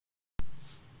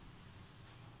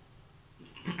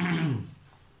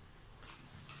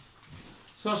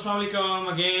So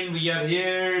Assalamualaikum, again we are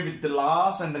here with the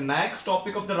last and the next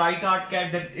topic of the right heart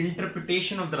cath, that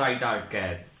interpretation of the right heart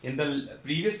cath. In the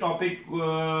previous topic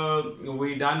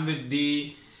we done with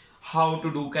the how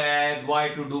to do cath, why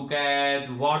to do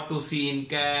cath, what to see in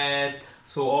cath,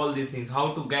 so all these things,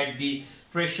 how to get the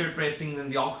pressure tracing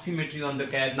and the oximetry on the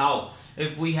cath. Now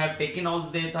if we have taken all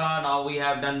the data, now we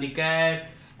have done the cath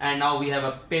and now we have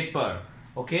a paper.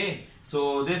 Okay,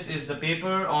 so this is the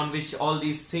paper on which all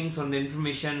these things on the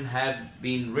information have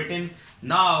been written.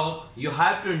 Now you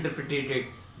have to interpret it,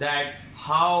 that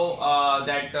how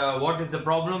what is the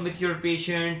problem with your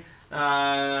patient.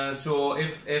 So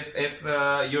if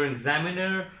your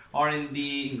examiner or in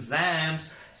the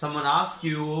exams someone asks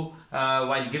you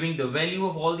while giving the value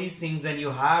of all these things, then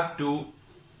you have to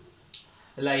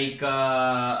like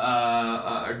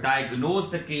diagnose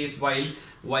the case while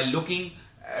looking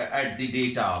at the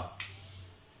data.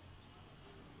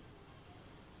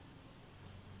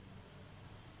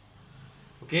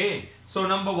 Okay, so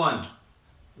number one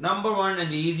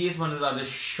and the easiest ones are the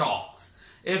shocks.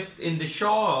 If in the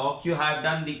shock you have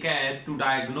done the cath to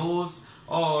diagnose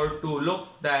or to look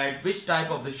at which type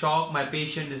of the shock my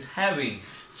patient is having,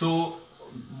 so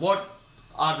what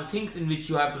are the things in which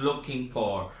you have to looking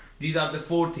for? These are the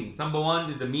four things. Number one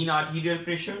is the mean arterial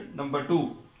pressure. Number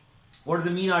two, what is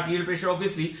the mean arterial pressure?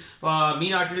 Obviously,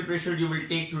 mean arterial pressure you will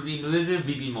take through the invasive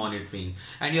BP monitoring,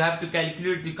 and you have to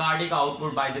calculate the cardiac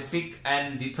output by the FIC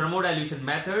and the thermodilution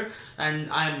method.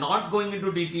 And I am not going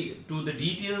into the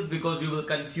details because you will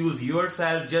confuse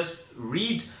yourself. Just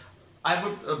read. I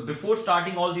would before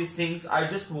starting all these things, I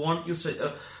just want you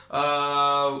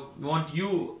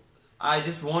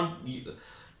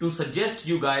to suggest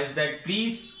you guys that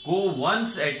please go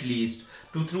once at least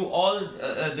through all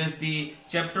the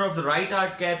chapter of the right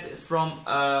heart cath from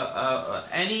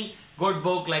any good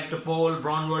book like Topol,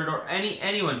 Braunwald or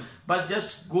anyone, but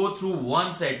just go through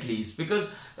once at least, because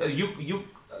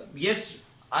yes,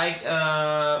 I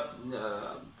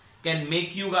can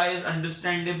make you guys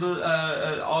understandable,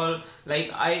 or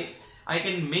like I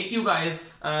can make you guys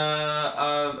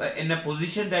in a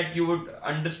position that you would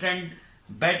understand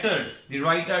better the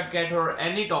right heart cath or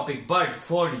any topic. But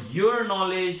for your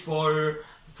knowledge, for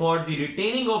the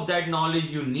retaining of that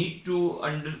knowledge, you need to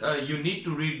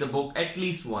read the book at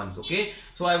least once. Okay,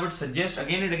 so I would suggest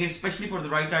again and again, especially for the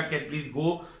right heart cath, please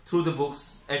go through the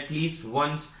books at least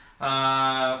once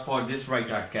for this right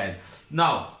heart cath.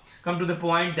 Now come to the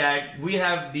point that we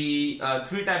have the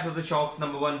three types of the shocks.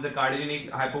 Number one is the cardiogenic,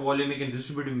 hypovolemic and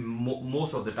distributive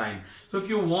most of the time. So if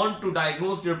you want to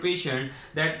diagnose your patient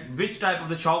that which type of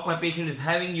the shock my patient is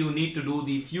having, you need to do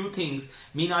the few things.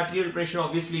 Mean arterial pressure,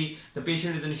 obviously the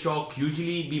patient is in shock,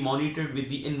 usually be monitored with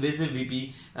the invasive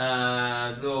BP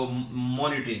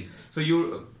monitoring. So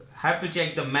you have to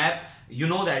check the MAP. You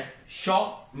know that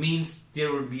shock means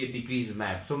there would be a decreased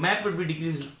MAP. So MAP would be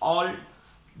decreased in all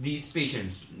these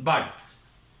patients, but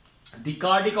the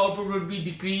cardiac output would be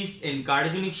decreased in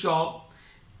cardiogenic shock,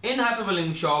 in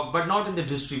hypovolemic shock, but not in the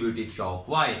distributive shock.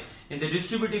 Why? In the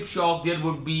distributive shock there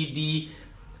would be the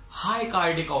high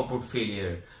cardiac output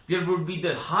failure. There would be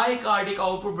the high cardiac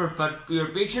output, but your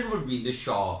patient would be in the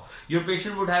shock. Your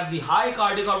patient would have the high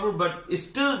cardiac output, but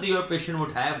still your patient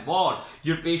would have what?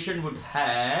 Your patient would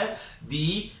have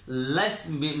the less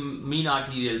mean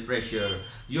arterial pressure.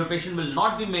 Your patient will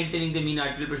not be maintaining the mean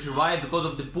arterial pressure. Why? Because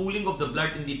of the pooling of the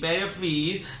blood in the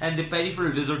periphery and the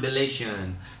peripheral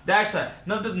vasodilation. That's why.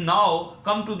 Now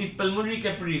come to the pulmonary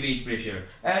capillary wedge pressure.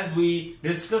 As we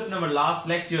discussed in our last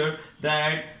lecture,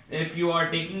 that if you are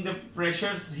taking the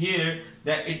pressures here,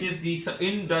 that it is the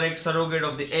indirect surrogate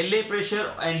of the LA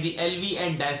pressure and the LV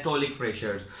and diastolic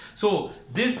pressures. So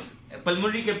this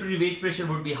pulmonary capillary wedge pressure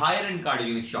would be higher in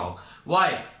cardiogenic shock.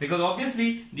 Why? Because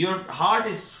obviously your heart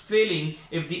is failing.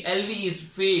 If the LV is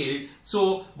failed,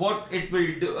 so what it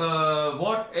will do,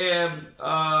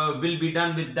 will be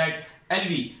done with that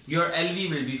LV? Your LV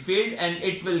will be failed and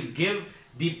it will give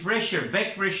the pressure,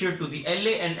 back pressure to the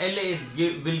LA, and LA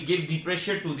will give the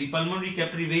pressure to the pulmonary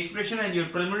capillary wedge pressure, and your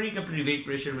pulmonary capillary wedge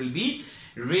pressure will be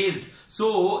raised.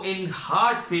 So in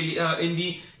heart failure, in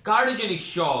the cardiogenic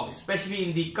shock, especially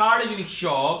in the cardiogenic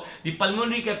shock, the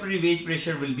pulmonary capillary wedge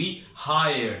pressure will be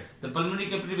higher. The pulmonary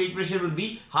capillary wedge pressure will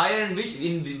be higher, in which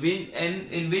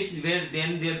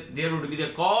there would be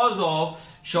the cause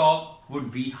of shock would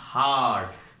be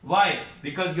heart. Why?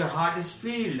 Because your heart is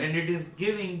failed and it is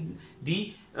giving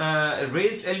the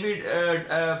raised LV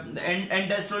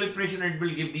and diastolic pressure, and it will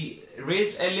give the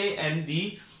raised LA and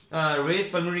the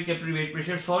raised pulmonary capillary wedge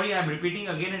pressure. Sorry, I am repeating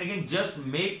again and again, just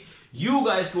make you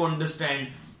guys to understand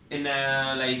in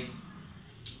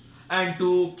and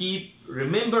to keep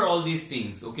remember all these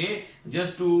things, okay,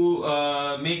 just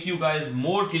to make you guys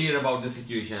more clear about the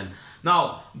situation.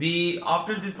 Now,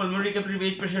 after this pulmonary capillary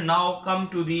wedge pressure, now come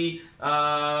to the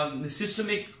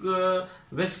systemic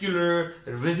vascular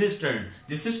resistance.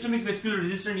 The systemic vascular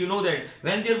resistance, you know that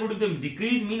when there would be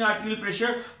decreased mean arterial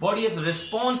pressure, body has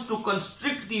response to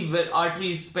constrict the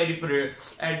arteries peripheral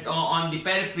on the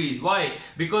peripheries. Why?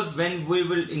 Because when we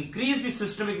will increase the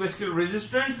systemic vascular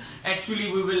resistance,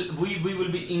 actually we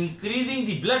will be increasing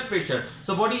the blood pressure.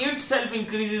 So body itself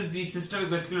increases the systemic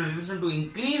vascular resistance to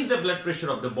increase the blood pressure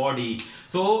of the body.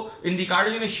 So in the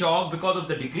cardiogenic shock, because of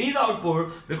the decreased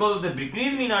output, because of the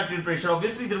decreased mean arterial pressure,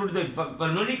 obviously there would the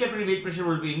pulmonary capillary wedge pressure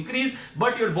will be increased,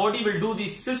 but your body will do the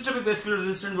systemic vascular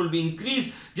resistance will be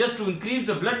increased just to increase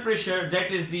the blood pressure.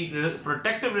 That is the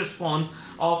protective response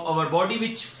of our body,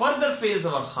 which further fails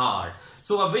our heart.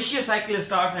 So a vicious cycle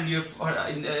starts, and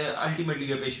ultimately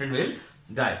your patient will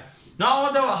die.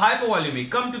 Now the hypovolemic,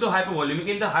 come to the hypovolemic.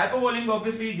 In the hypovolemic,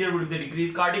 obviously there would be the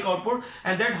decreased cardiac output,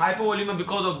 and that hypovolemia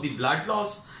because of the blood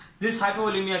loss. This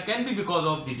hypovolemia can be because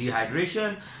of the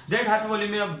dehydration. That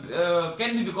hypovolemia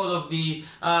can be because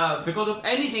of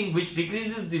anything which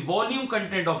decreases the volume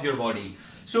content of your body.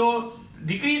 So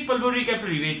decreased pulmonary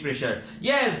capillary wedge pressure.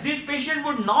 Yes, this patient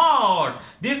would not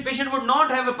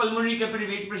have a pulmonary capillary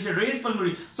wedge pressure, raised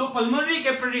pulmonary. So pulmonary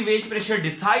capillary wedge pressure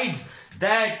decides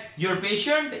that your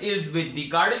patient is with the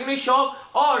cardiogenic shock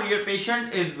or your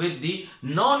patient is with the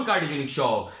non-cardiogenic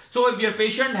shock. So if your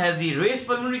patient has the raised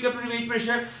pulmonary capillary wedge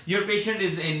pressure, your patient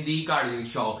is in the cardiogenic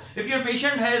shock. If your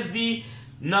patient has the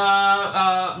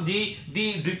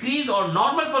decrease or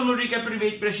normal pulmonary capillary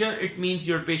wedge pressure, it means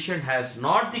your patient has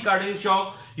not the cardiac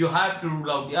shock. You have to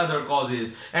rule out the other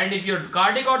causes. And if your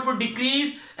cardiac output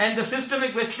decrease and the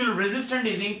systemic vascular resistance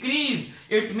is increased,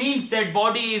 it means that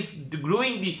body is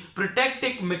growing the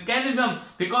protective mechanism.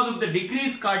 Because of the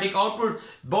decreased cardiac output,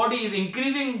 body is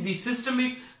increasing the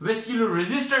systemic vascular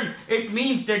resistance. It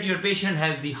means that your patient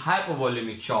has the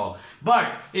hypovolemic shock.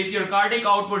 But if your cardiac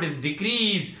output is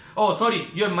decreased,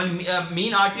 your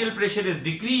mean arterial pressure is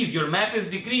decreased, your MAP is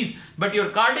decreased, but your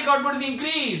cardiac output is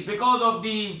increased because of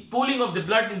the pooling of the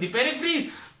blood in the peripheries,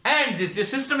 and the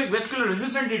systemic vascular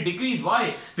resistance is decreased.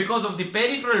 Why? Because of the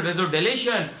peripheral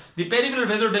vasodilation. The peripheral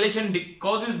vasodilation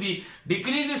causes the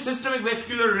decreases systemic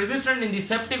vascular resistance in the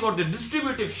septic or the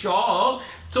distributive shock.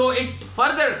 So it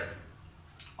further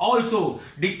also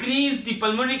decrease the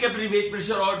pulmonary capillary wedge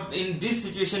pressure, or in this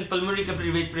situation pulmonary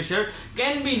capillary wedge pressure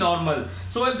can be normal.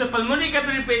 So if the pulmonary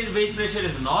capillary wedge pressure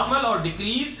is normal or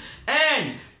decreased,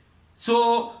 and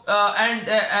so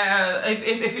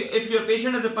if your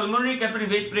patient has a pulmonary capillary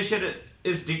wedge pressure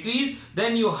is decreased,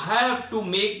 then you have to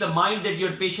make the mind that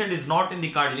your patient is not in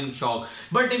the cardiogenic shock.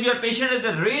 But if your patient has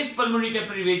a raised pulmonary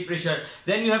capillary wedge pressure,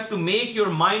 then you have to make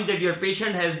your mind that your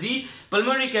patient has the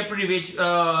pulmonary capillary wedge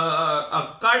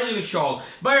cardiogenic shock.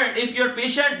 But if your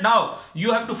patient, now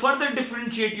you have to further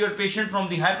differentiate your patient from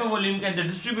the hypovolemic and the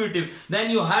distributive, then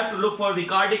you have to look for the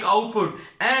cardiac output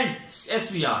and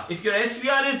SVR. If your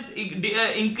SVR is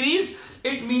increased,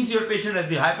 it means your patient has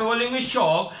the hypovolemic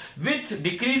shock with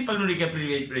decreased pulmonary capillary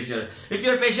wedge pressure. If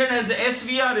your patient has the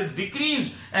SVR is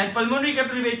decreased and pulmonary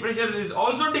capillary wedge pressure is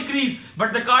also decreased,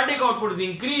 but the cardiac output is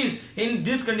increased, in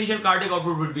this condition cardiac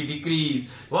output would be decreased.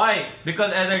 Why?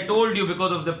 Because as I told you,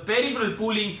 because of the peripheral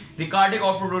pooling, the cardiac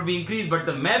output would be increased, but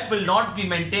the MAP will not be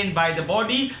maintained by the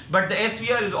body, but the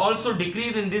SVR is also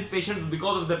decreased in this patient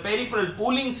because of the peripheral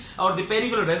pooling or the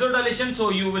peripheral vasodilation.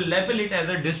 So you will label it as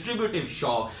a distributive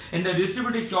shock. In the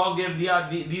distributive shock,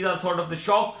 these are sort of the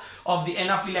shock of the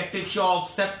anaphylactic shock,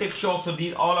 septic shock. So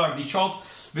these all are the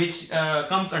shocks which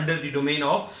comes under the domain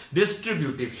of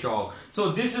distributive shock.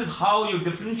 So this is how you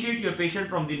differentiate your patient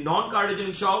from the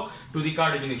non-cardiogenic shock to the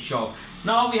cardiogenic shock.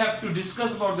 Now we have to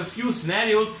discuss about the few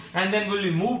scenarios, and then we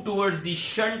will move towards the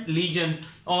shunt lesions,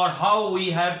 or how we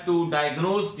have to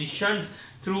diagnose the shunt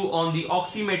through on the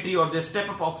oximetry or the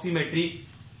step-up oximetry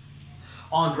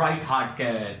on right heart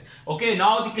cath. Okay,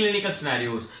 now the clinical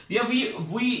scenarios. Yeah,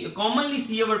 we commonly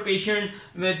see our patient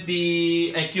with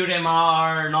the acute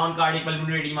MR, non-cardiac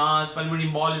pulmonary edema, pulmonary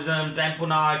embolism,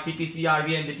 tamponade, CPC,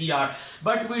 RV and the TR.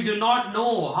 But we do not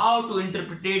know how to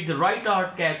interpret the right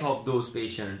heart cath of those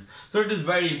patients. So it is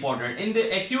very important. In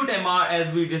the acute MR,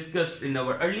 as we discussed in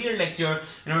our earlier lecture,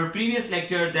 in our previous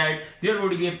lecture, that there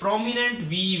would be a prominent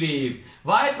V wave.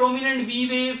 Why prominent V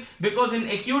wave? Because in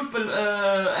acute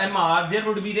MR, there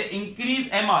would be the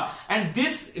increased MR, and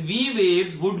this V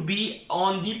waves would be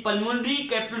on the pulmonary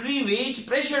capillary wedge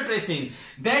pressure tracing.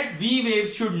 That V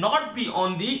waves should not be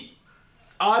on the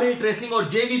RA tracing or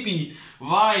JVP.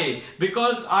 Why?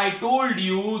 Because I told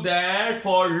you that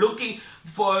for looking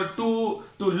to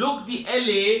look the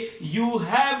LA, you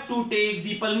have to take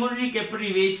the pulmonary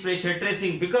capillary wedge pressure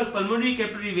tracing, because pulmonary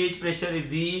capillary wedge pressure is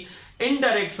the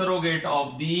indirect surrogate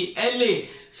of the LA.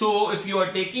 So if you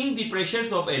are taking the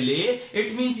pressures of LA,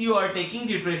 it means you are taking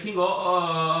the tracing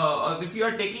of if you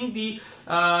are taking the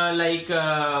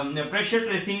pressure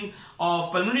tracing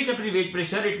of pulmonary capillary wedge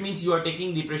pressure, it means you are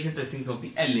taking the pressure tracings of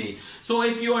the LA. So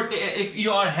if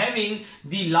you are having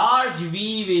the large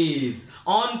V waves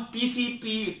on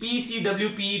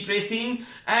PCWP tracing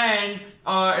and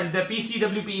the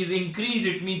PCWP is increased,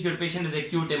 it means your patient is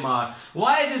acute MR.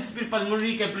 Why this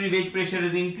pulmonary capillary wedge pressure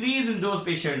is increased in those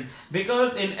patients?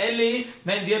 Because in LA,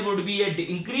 when there would be an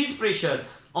increased pressure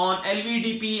on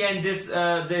LVDP and this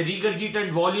the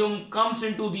regurgitant volume comes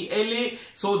into the LA,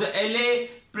 so the LA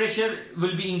pressure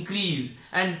will be increased,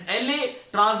 and LA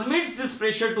transmits this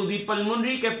pressure to the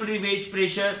pulmonary capillary wedge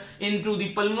pressure into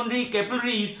the pulmonary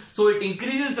capillaries, so it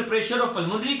increases the pressure of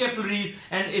pulmonary capillaries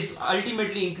and is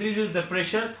ultimately increases the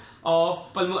pressure of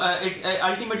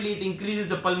ultimately it increases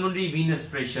the pulmonary venous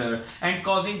pressure and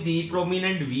causing the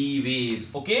prominent V waves.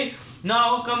 Okay,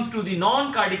 now comes to the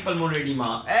non-cardiac pulmonary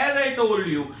edema. As I told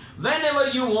you, whenever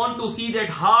you want to see that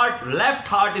left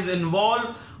heart is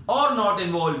involved or not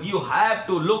involved, you have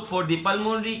to look for the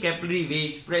pulmonary capillary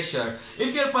wedge pressure.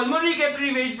 If your pulmonary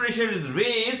capillary wedge pressure is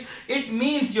raised, it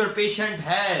means your patient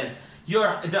has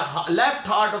the left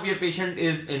heart of your patient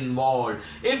is involved.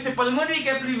 If the pulmonary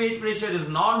capillary wedge pressure is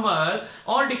normal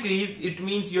or decreased, it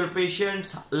means your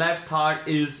patient's left heart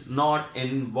is not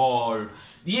involved.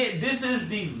 Yeah, this is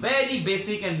the very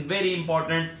basic and very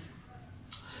important.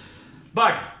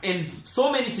 But in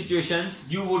so many situations,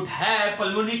 you would have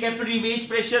pulmonary capillary wedge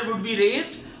pressure would be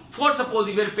raised. For suppose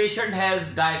if your patient has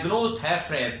diagnosed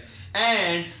HFrEF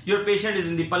and your patient is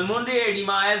in the pulmonary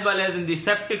edema as well as in the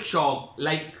septic shock,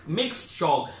 like mixed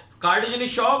shock, cardiogenic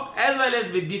shock as well as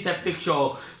with the septic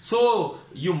shock. So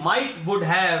you would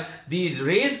have the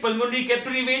raised pulmonary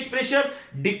capillary wedge pressure,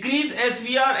 decrease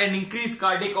SVR and increase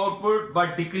cardiac output,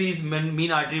 but decrease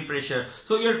mean artery pressure.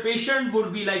 So your patient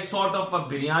would be like sort of a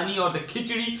biryani or the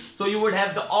khichdi. So you would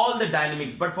have all the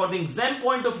dynamics. But for the exam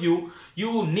point of view,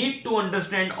 you need to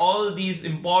understand all these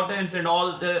importance and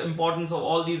all the importance of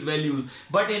all these values.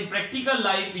 But in practical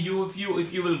life,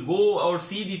 if you will go or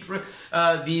see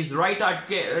these right heart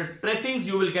tracings,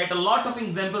 you will get a lot of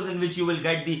examples in which you will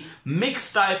get the mixed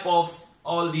type of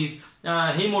all these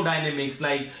hemodynamics,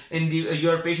 like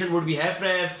your patient would be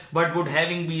HFrEF but would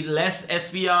be less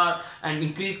SVR and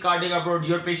increased cardiac output.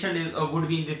 Your patient would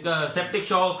be in the septic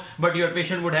shock, but your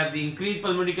patient would have the increased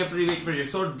pulmonary capillary wedge pressure.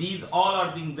 So these all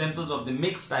are the examples of the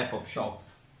mixed type of shocks.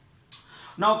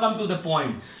 Now come to the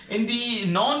point. In the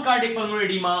non-cardiac pulmonary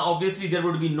edema, obviously there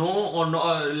would be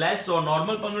less or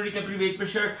normal pulmonary capillary wedge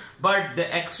pressure, but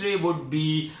the X-ray would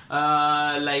be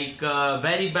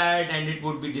very bad, and it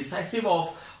would be decisive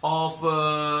or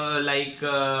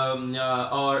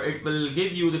it will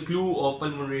give you the clue of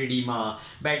pulmonary edema,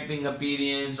 back wing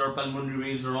appearance or pulmonary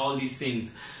waves or all these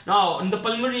things. Now, in the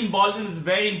pulmonary embolism is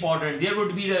very important. There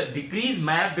would be the decreased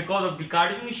MAP because of the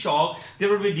cardiogenic shock. There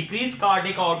would be decreased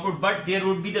cardiac output, but there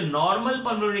would be the normal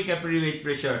pulmonary capillary wedge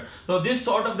pressure. So this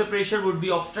sort of the pressure would be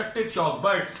obstructive shock,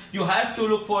 but you have to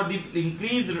look for the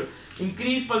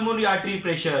increased pulmonary artery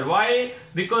pressure. Why?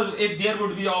 Because if there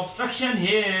would be obstruction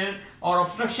here or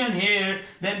obstruction here,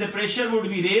 then the pressure would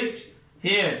be raised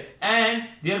here, and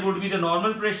there would be the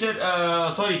normal pressure.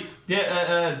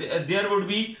 There would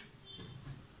be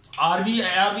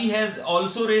RV has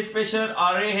also raised pressure,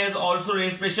 RA has also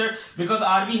raised pressure, because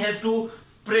RV has to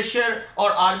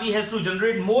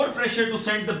generate more pressure to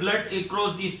send the blood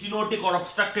across the stenotic or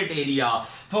obstructed area.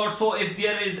 So if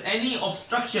there is any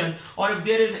obstruction or if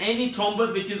there is any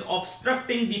thrombus which is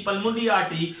obstructing the pulmonary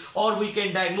artery, or we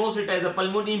can diagnose it as a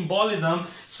pulmonary embolism,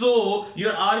 so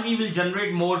your RV will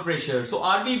generate more pressure. So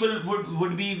RV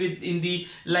would be within the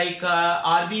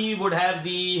RV would have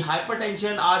the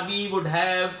hypertension, RV would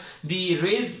have the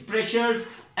raised pressures,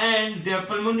 and the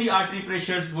pulmonary artery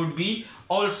pressures would be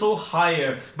also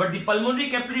higher. But the pulmonary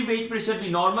capillary wedge pressure, the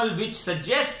normal, which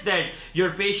suggests that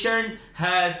your patient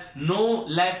has no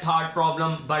left heart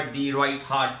problem but the right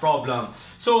heart problem.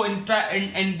 So in the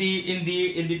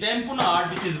tamponade,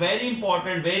 which is very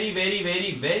important, very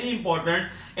important,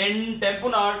 in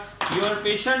tamponade, your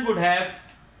patient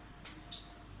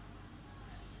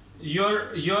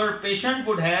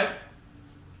would have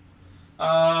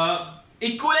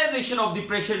equalization of the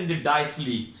pressure in the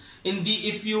diastole. In the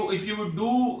if you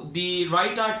do the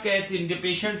right heart cath in the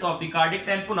patients of the cardiac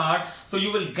tamponade, so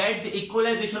you will get the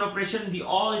equalization of pressure in the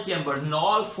all chambers, in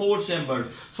all 4 chambers.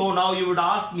 So now you would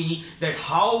ask me that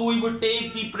how we would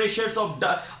take the pressures of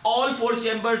all 4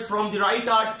 chambers from the right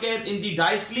heart cath in the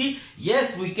diastole.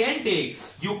 Yes, we can take.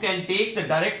 You can take the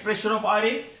direct pressure of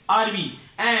RA, RV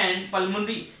and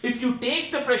pulmonary. If you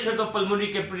take the pressure of pulmonary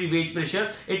capillary wedge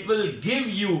pressure, it will give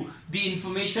you the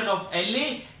information of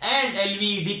LA and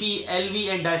LV, DP, LV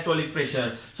and diastolic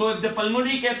pressure. So if the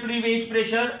pulmonary capillary wedge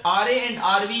pressure RA and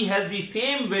RV has the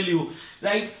same value,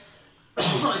 like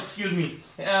excuse me,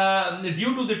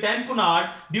 due to the tamponade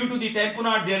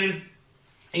there is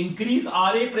increased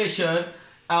RA pressure,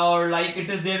 or like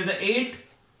there is a 8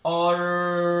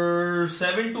 or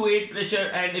 7 to 8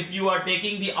 pressure, and if you are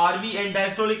taking the RV and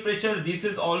diastolic pressure, this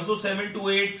is also 7 to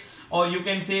 8, or you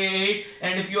can say 8,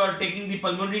 and if you are taking the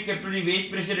pulmonary capillary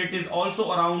wedge pressure, it is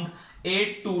also around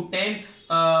 8 to 10,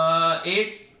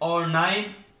 8 or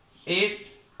 9, 8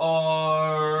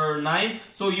 or 9.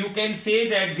 So you can say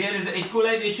that there is an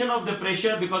equalization of the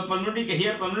pressure, because pulmonary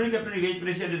capillary wedge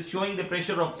pressure is showing the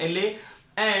pressure of LA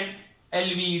and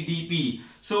LVDP.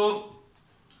 So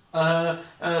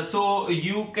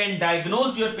you can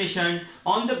diagnose your patient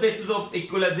on the basis of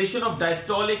equalization of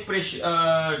diastolic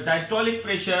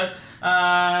pressure,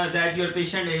 that your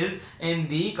patient is in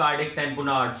the cardiac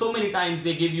tamponade. So many times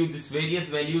they give you these various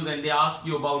values and they ask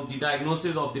you about the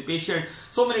diagnosis of the patient.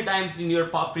 So many times in your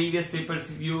previous papers,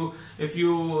 if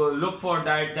you look for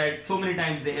that so many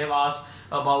times they have asked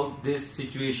about this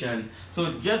situation.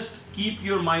 So just keep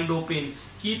your mind open,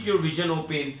 keep your vision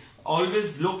open,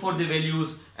 always look for the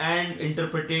values and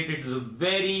interpret it. It's a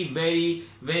very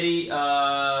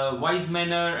wise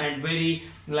manner, and very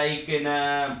like in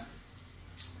a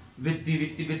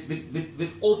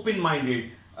with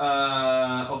open-minded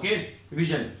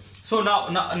vision. So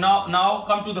now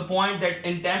come to the point that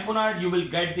in tamponade you will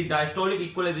get the diastolic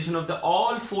equalization of the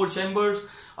all 4 chambers,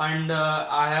 and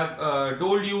I have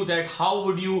told you that how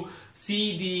would you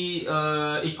see the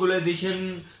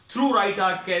equalization through right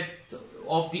heart cath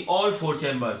of the all 4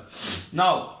 chambers.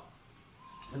 Now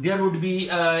there would be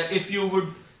if you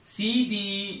would see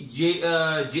the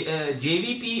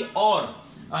JVP or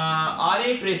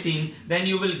RA tracing, then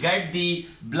you will get the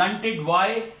blunted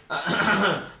Y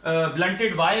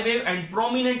wave and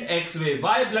prominent X wave.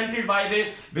 Why blunted Y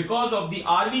wave? Because of the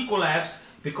RV collapse.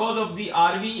 Because of the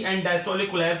RV and diastolic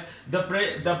collapse, the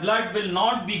blood will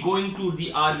not be going to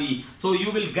the RV, so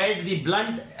you will get the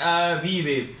blunt V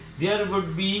wave. There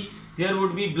would be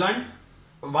blunt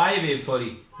Y wave.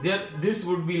 Sorry, this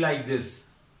would be like this.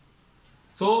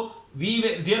 So V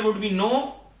wave, there would be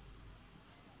no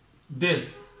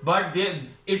this, but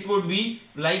it would be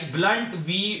like blunt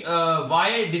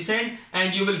Y descent,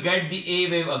 and you will get the A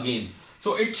wave again.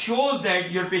 So it shows that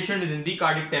your patient is in the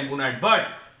cardiac tamponade, but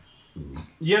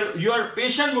your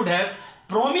patient would have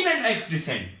prominent X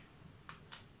descent.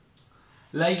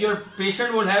 Like your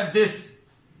patient would have this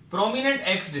prominent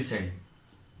X descent,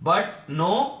 but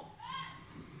no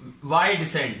Y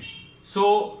descent.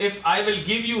 So if I will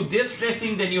give you this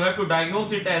tracing, then you have to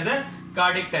diagnose it as a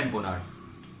cardiac tamponade.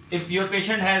 If your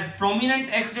patient has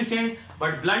prominent X descent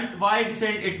but blunt Y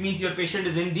descent, it means your patient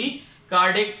is in the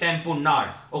cardiac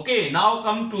tamponade. Okay, now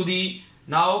come to the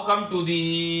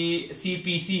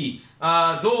CPC.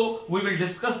 Though we will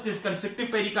discuss this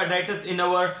constrictive pericarditis in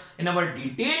our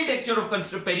detailed lecture of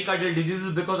constrictive pericardial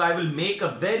diseases, because I will make a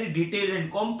very detailed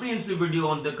and comprehensive video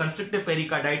on the constrictive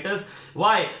pericarditis.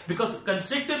 Why? Because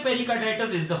constrictive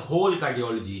pericarditis is the whole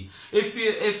cardiology. If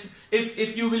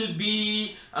you will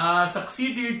be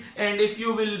succeeded, and if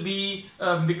you will be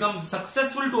become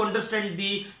successful to understand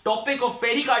the topic of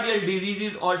pericardial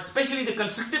diseases, or especially the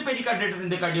constrictive pericarditis in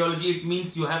the cardiology, it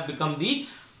means you have become the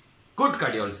good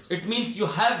cardiologist. It means you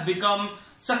have become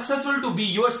successful to be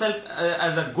yourself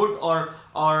as a good or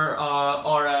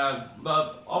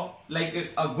like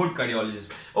a good cardiologist.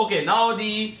 Okay, now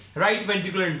the right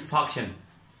ventricular infarction.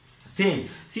 Same.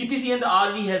 CPC and the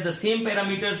RV has the same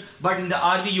parameters, but in the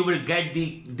RV you will get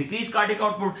the decreased cardiac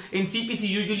output. In CPC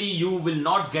usually you will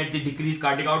not get the decreased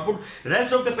cardiac output.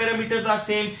 Rest of the parameters are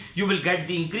same. You will get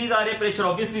the increased RA pressure.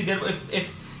 Obviously,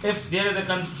 if there is a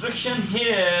constriction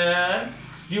here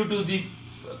due to the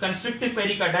constrictive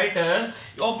pericarditis,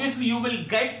 obviously you will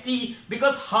get the,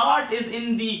 because heart is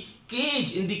in the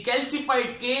cage, in the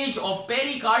calcified cage of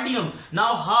pericardium.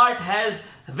 Now heart has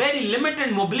very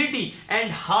limited mobility,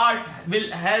 and heart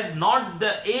has not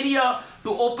the area to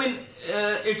open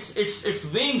its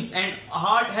wings, and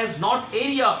heart has not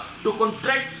area to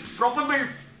contract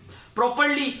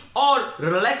properly or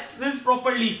relaxes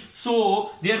properly,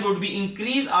 so there would be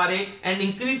increased RA and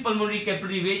increased pulmonary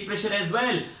capillary wedge pressure as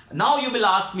well. Now you will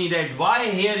ask me that why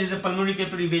here is the pulmonary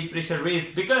capillary wedge pressure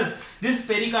raised? Because this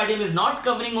pericardium is not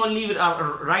covering only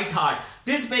our right heart.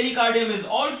 This pericardium is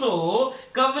also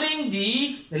covering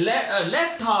the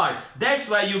left heart. That's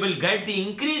why you will get the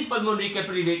increased pulmonary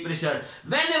capillary wedge pressure.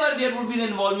 Whenever there would be the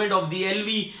involvement of the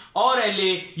LV or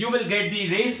LA, you will get the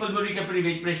raised pulmonary capillary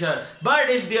wedge pressure. But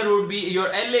if there would be your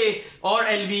LA or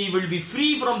LV will be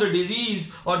free from the disease,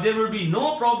 or there will be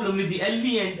no problem with the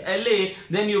LV and LA,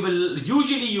 then you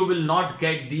will not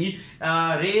get the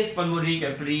raised pulmonary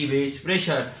capillary wedge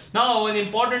pressure. Now, an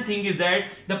important thing is that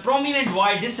the prominent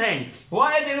Y descent.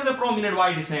 Why there is a prominent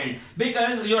Y descent?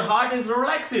 Because your heart is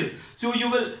relaxes. So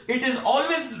it is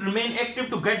always remain active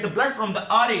to get the blood from the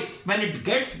RA. When it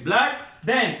gets blood,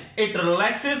 then it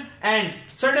relaxes and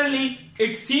suddenly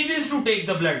it ceases to take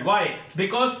the blood. Why?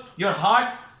 Because your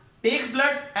heart takes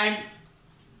blood and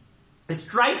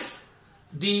strikes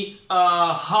the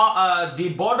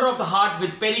border of the heart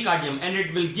with pericardium, and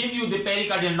it will give you the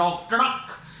pericardial knock.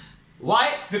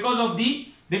 Why?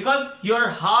 Because your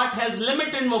heart has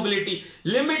limited mobility,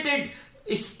 limited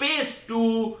space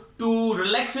to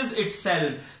relaxes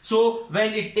itself. So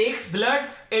when it takes blood,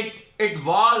 it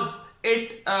valves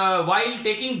it while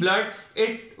taking blood,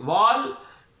 it valve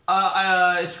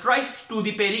strikes to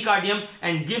the pericardium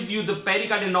and gives you the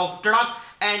pericardial knock,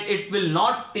 and it will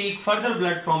not take further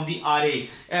blood from the RA.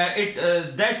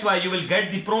 That's why you will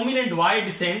get the prominent Y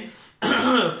descent,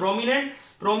 prominent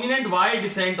Y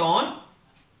descent on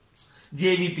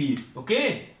JVP.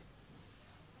 Okay.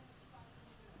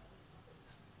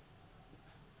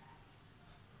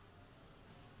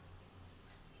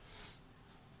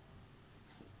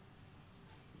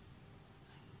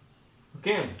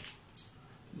 Okay.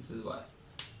 This is why.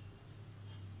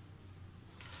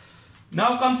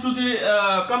 Now come to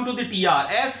the TR.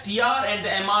 As TR and the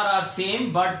MR are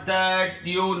same, but that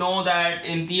you know that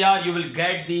in TR you will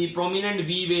get the prominent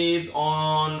V waves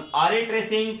on RA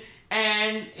tracing,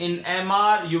 and in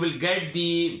MR you will get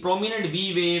the prominent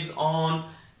V waves on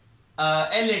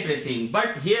LA tracing.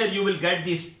 But here you will get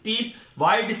the steep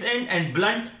Y descent and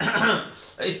blunt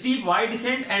steep Y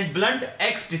descent and blunt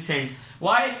X descent.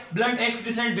 Why blunt X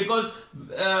descent? Because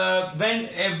when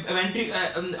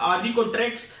RV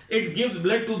contracts, it gives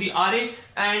blood to the RA,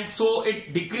 and so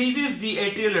it decreases the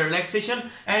atrial relaxation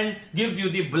and gives you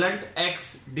the blunt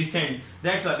X descent.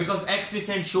 That's why, because X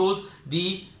descent shows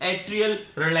the atrial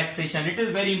relaxation. It is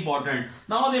very important.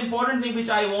 Now the important thing which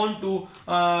I want to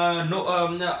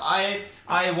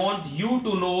I want you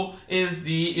to know is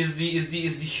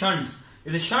the shunts.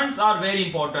 The shunts are very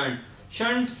important.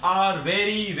 Shunts are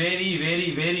very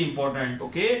important.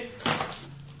 Okay.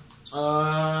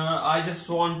 I just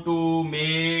want to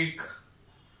make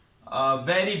a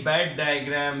very bad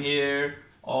diagram here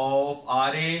of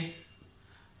RA,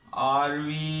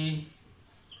 RV.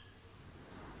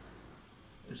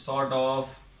 It's sort of,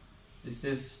 this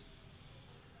is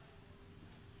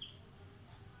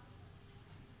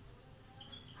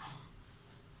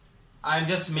I'm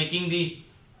just making the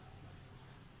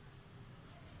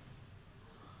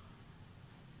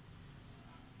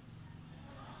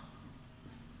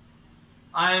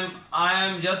I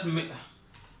am just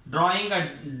drawing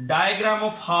a diagram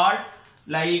of heart.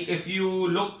 Like if you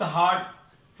look the heart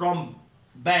from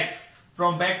back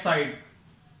side.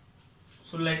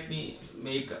 So let me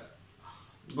make a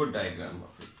good diagram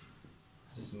of it.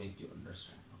 Just make you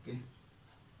understand. Okay.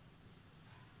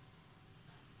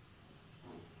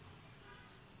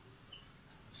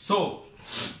 So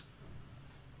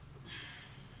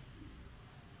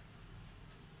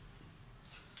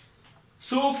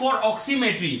for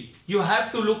oximetry, you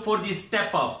have to look for the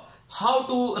step up. How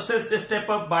to assess the step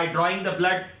up? By drawing the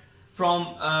blood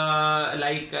from at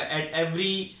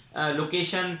every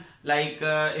location. Like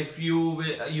if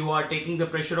you are taking the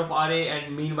pressure of RA,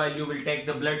 and meanwhile you will take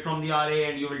the blood from the RA,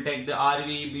 and you will take the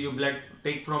RV.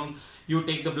 You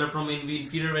take the blood from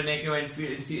inferior vena cava and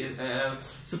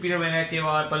superior vena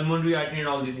cava, pulmonary artery, and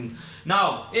all these things.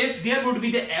 Now, if there would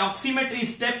be the oximetry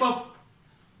step up,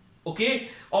 okay,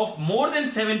 of more than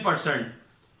 7%,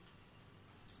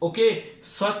 okay,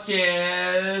 such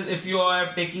as if you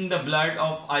are taking the blood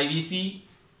of SVC,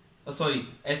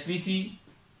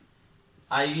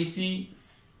 IVC,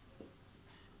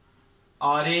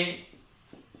 RA,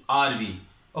 RV.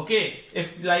 Okay,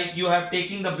 if like you have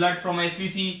taken the blood from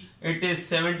SVC, it is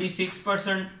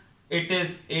 76%, it is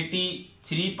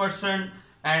 83%,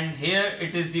 and here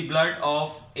it is the blood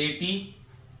of 84%.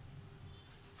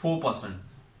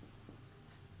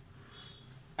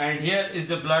 And here is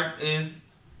the blood is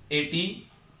 84%.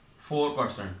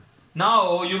 4%.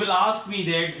 Now you will ask me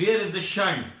that where is the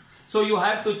shunt? So you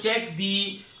have to check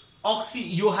the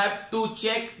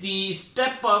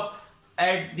step up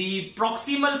at the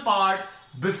proximal part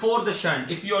before the shunt.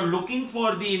 If you are looking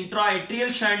for the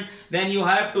intra-atrial shunt, then you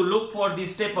have to look for the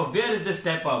step up. Where is the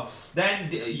step up? Then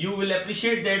you will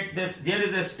appreciate that there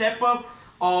is a step up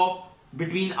of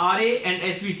between RA and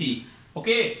SVC.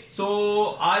 Okay,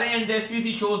 so RA and the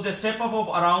SVC shows the step up of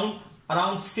around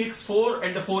 6.4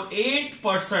 and the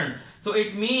 4.8%. So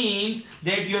it means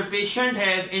that your patient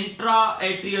has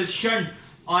intra-atrial shunt,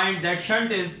 and that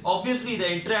shunt is obviously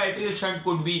the intra-atrial shunt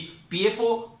could be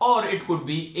PFO or it could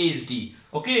be ASD.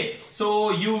 Okay,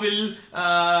 so you will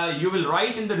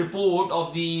write in the report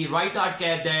of the right heart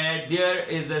cath that there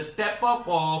is a step up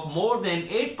of more than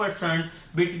 8%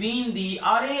 between the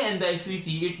RA and the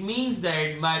SVC. It means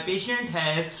that my patient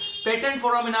has patent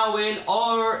foramina valve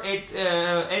or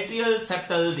atrial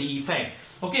septal defect.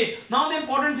 Okay, now the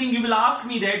important thing, you will ask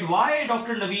me that why,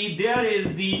 Dr. Naveed, there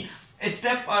is the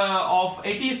step of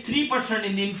 83%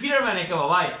 in the inferior vena cava.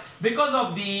 Why? Because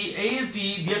of the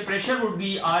ASD, their pressure would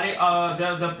be RA,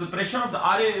 the pressure of the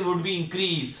RA would be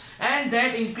increased, and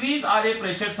that increased RA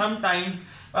pressure sometimes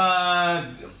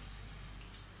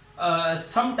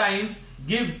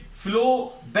gives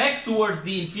flow back towards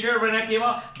the inferior vena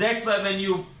cava. That's why when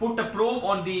you put a probe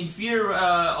on the inferior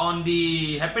on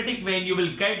the hepatic vein, you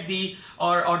will get the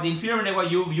or the inferior vena cava,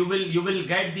 you will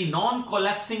get the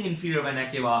non-collapsing inferior vena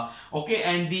cava, okay,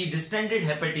 and the distended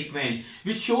hepatic vein,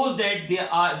 which shows that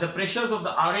the pressures of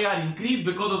the RA are increased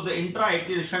because of the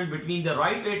intra-atrial shunt between the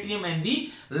right atrium and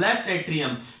the left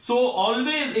atrium. So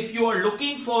always, if you are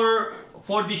looking for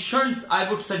the shunts, I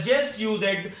would suggest you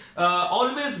that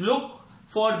always look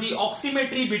for the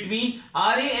oximetry between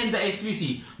RA and the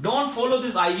SVC. Don't follow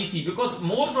this IVC, because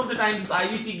most of the time this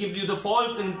IVC gives you the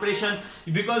false impression,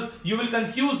 because you will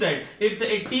confuse that. If the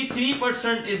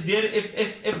 83% is there,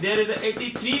 if there is a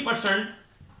 83%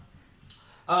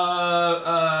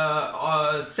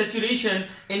 saturation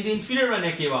in the inferior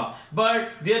vena cava,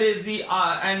 but there is the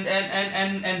and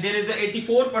there is the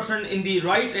 84% in the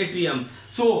right atrium,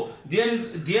 so there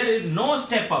is no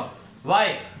step up.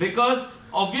 Why? Because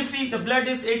obviously the blood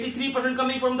is 83%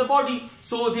 coming from the body,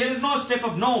 so there is no step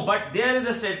up. No, but there is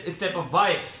a step up.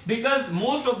 Why? Because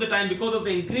most of the time, because of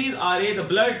the increased RA, the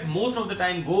blood most of the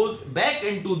time goes back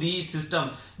into the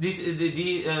system. The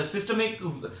systemic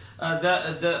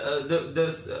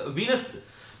the venous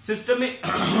systemic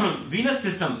venous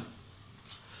system.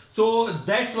 So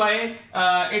that's why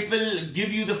it will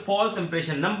give you the false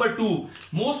impression. Number two,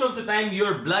 most of the time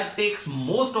your blood takes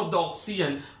most of the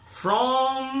oxygen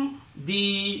from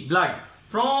the blood,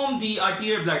 from the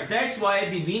arterial blood. That's why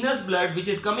the venous blood, which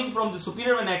is coming from the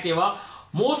superior vena cava,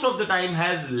 most of the time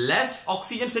has less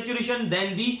oxygen saturation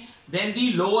than the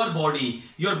lower body.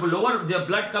 The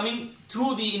blood coming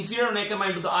through the inferior vena cava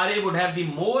into the RA would have the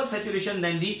more saturation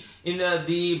than the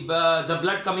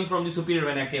blood coming from the superior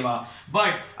vena cava.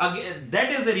 But again, that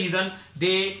is the reason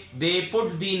they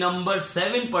put the number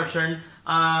 7%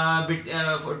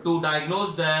 to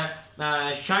diagnose the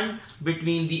shunt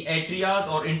between the atrias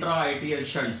or intra-atrial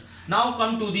shunts. Now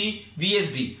come to the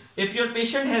VSD. If your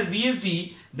patient has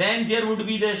VSD, then there would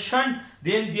be the shunt,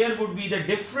 then there would be the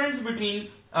difference between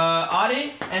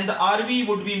RA and the RV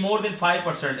would be more than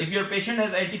 5%. If your patient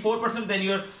has 84%, then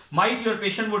your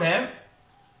patient would have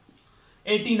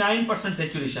 89%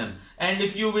 saturation. And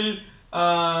if you will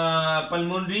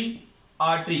pulmonary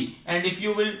artery, and if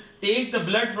you will take the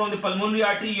blood from the pulmonary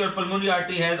artery, your pulmonary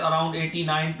artery has around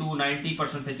 89 to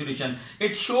 90% saturation.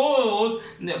 It shows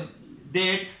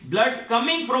that blood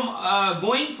coming from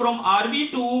going from RV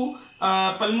to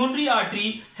pulmonary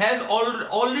artery has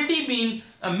already been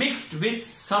mixed with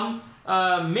some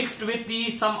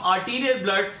arterial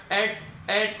blood at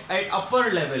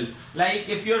upper level. Like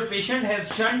if your patient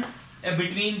has shunt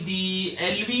between the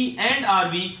LV and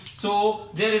RV, so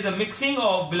there is a mixing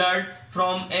of blood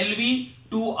from LV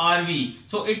to RV.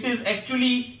 So it is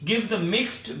actually gives the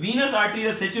mixed venous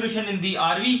arterial saturation in the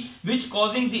RV, which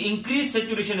causing the increased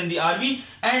saturation in the RV,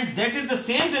 and that is the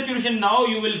same saturation now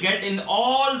you will get in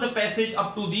all the passage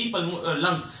up to the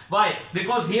lungs. Why?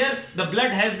 Because here the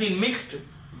blood has been mixed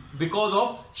because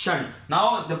of shunt.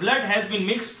 Now the blood has been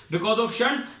mixed because of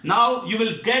shunt. Now you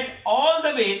will get all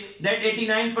the way that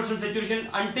 89% saturation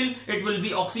until it will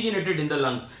be oxygenated in the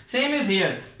lungs. Same is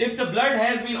here. If the blood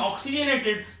has been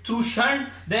oxygenated through shunt,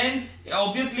 then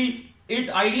obviously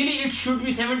ideally it should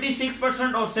be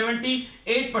 76% or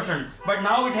 78%, but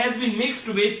now it has been mixed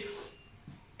with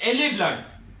LA blood.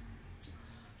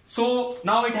 So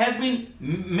now it has been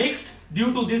mixed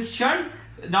due to this shunt.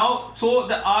 Now so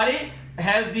the RA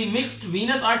has the mixed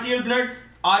venous arterial blood,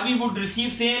 RV would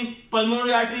receive same,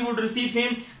 pulmonary artery would receive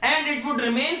same, and it would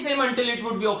remain same until it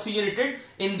would be oxygenated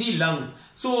in the lungs.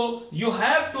 So you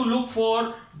have to look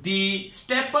for the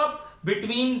step up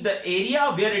between the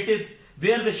area where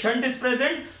the shunt is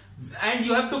present, and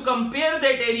you have to compare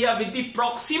that area with the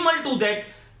proximal to that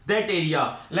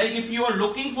area. Like if you are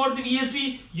looking for the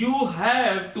VSD, you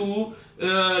have to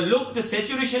look the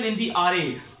saturation in the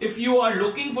RA. If you are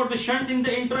looking for the shunt in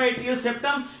the intra-atrial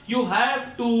septum, you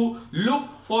have to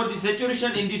look for the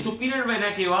saturation in the superior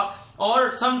vena cava,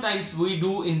 or sometimes we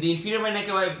do in the inferior vena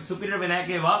cava if the superior vena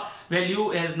cava value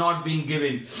has not been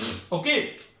given.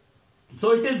 Okay.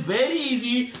 So it is very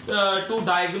easy to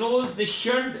diagnose the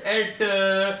shunt at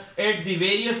the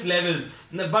various levels.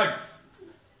 But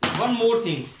one more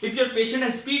thing, if your patient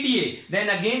has PDA, then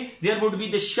again there would be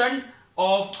the shunt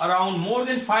of around more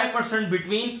than 5%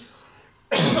 between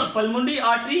pulmonary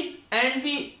artery and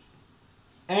the.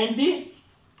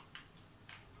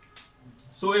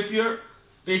 So if your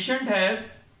patient has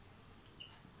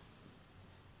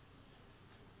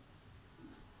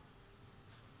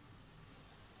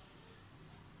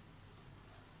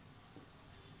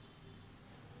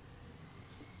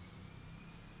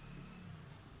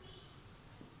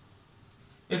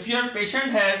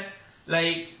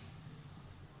like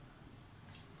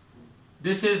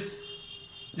this is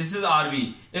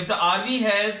RV. If the RV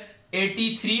has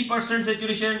 83%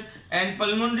 saturation and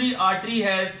pulmonary artery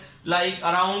has like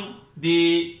around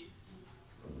the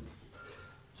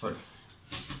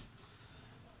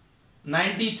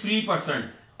 93%,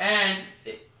 and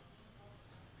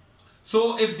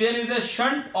so if there is a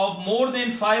shunt of more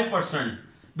than 5%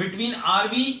 between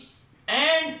RV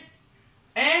and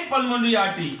pulmonary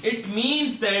artery, it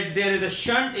means that there is a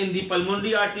shunt in the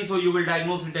pulmonary artery, so you will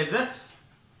diagnose it as a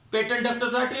patent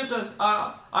ductus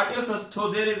arteriosus. So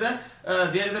there is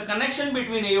a connection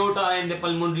between aorta and the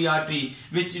pulmonary artery,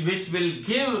 which will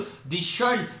give the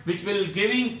shunt,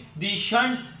 giving the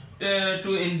shunt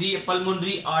in the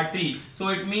pulmonary artery. So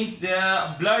it means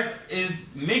the blood is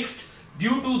mixed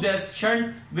due to the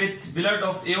shunt with blood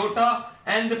of aorta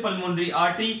and the pulmonary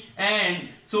artery, and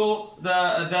so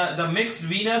the mixed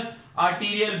venous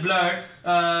arterial blood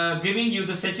giving you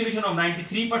the saturation of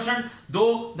 93%,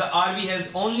 though the RV has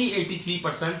only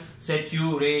 83%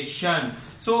 saturation.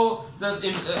 So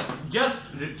just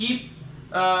keep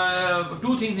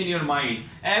two things in your mind.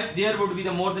 If there would be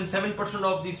the more than 7%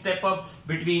 of the step up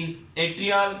between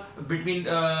atrias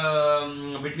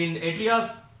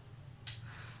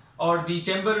or the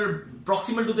chamber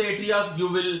proximal to the atrias,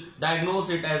 you will diagnose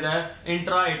it as a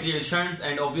intra-atrial shunts,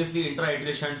 and obviously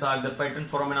intra-atrial shunts are the patent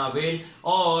foramina veil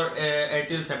or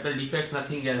atrial septal defects,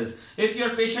 nothing else. If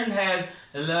your patient has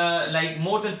like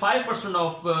more than 5%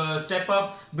 of step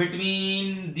up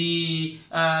between the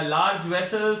large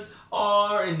vessels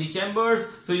or in the chambers,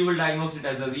 so you will diagnose it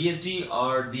as a VSD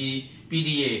or the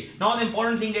PDA. Now the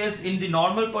important thing is, in the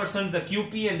normal person, the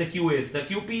QP and the QS. The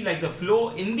QP, like the flow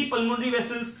in the pulmonary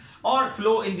vessels or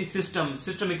flow in the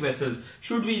systemic vessels,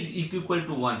 should be equal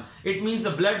to 1. It means the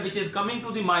blood which is coming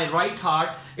to my right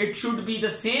heart, it should be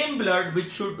the same blood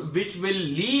which will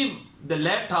leave the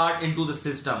left heart into the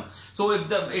system. So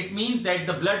it means that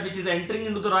the blood which is entering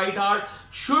into the right heart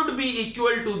should be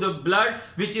equal to the blood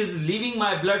which is leaving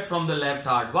my blood from the left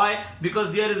heart. Why?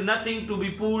 Because there is nothing to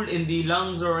be pooled in the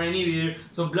lungs or anywhere,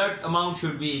 so blood amount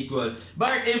should be equal.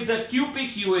 But if the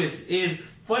QP/QS is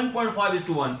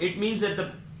 1.5:1, it means that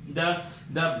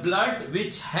the blood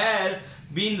which has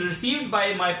been received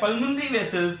by my pulmonary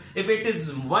vessels, if it is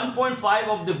 1.5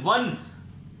 of the 1,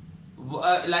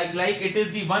 like it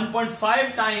is the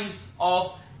 1.5 times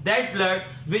of that blood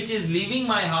which is leaving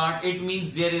my heart, it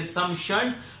means there is some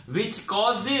shunt which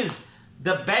causes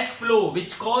the backflow,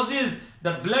 which causes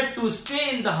the blood to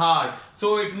stay in the heart.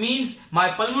 So it means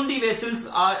my pulmonary vessels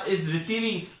are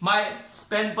receiving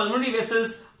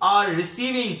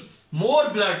more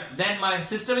blood than my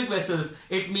systemic vessels.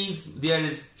 It means there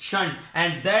is shunt,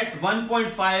 and that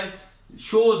 1.5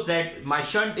 shows that my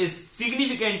shunt is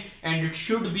significant and it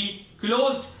should be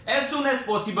closed as soon as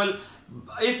possible.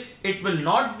 If it will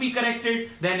not be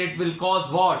corrected, then it will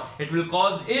cause what? It will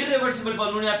cause irreversible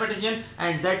pulmonary hypertension,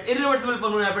 and that irreversible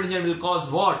pulmonary hypertension will cause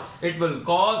what? It will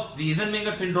cause the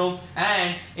Eisenmenger syndrome,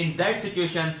 and in that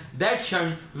situation, that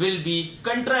shunt will be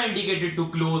contraindicated to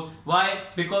close. Why?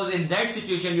 Because in that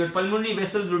situation, your pulmonary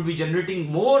vessels would be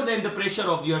generating more than the pressure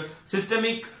of your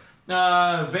systemic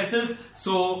vessels,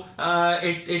 so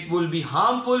it will be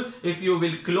harmful if you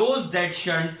will close that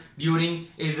shunt during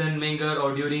Eisenmenger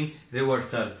or during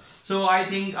reversal. So I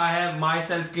think I have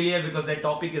myself clear, because that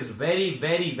topic is very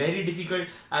difficult.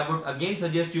 I would again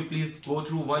suggest you please go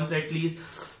through once at least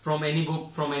from any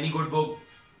book, from any good book.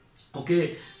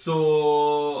 Okay, so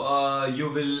you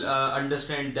will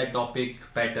understand that topic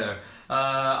better.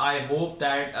 I hope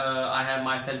that I have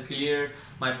myself clear.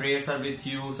 My prayers are with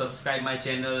you. Subscribe my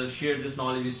channel, share this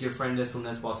knowledge with your friends as soon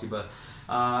as possible,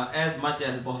 as much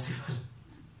as possible.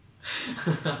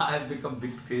 I have become a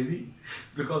bit crazy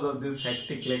because of this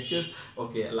hectic lectures.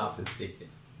 Okay, Allah Hafiz, take care.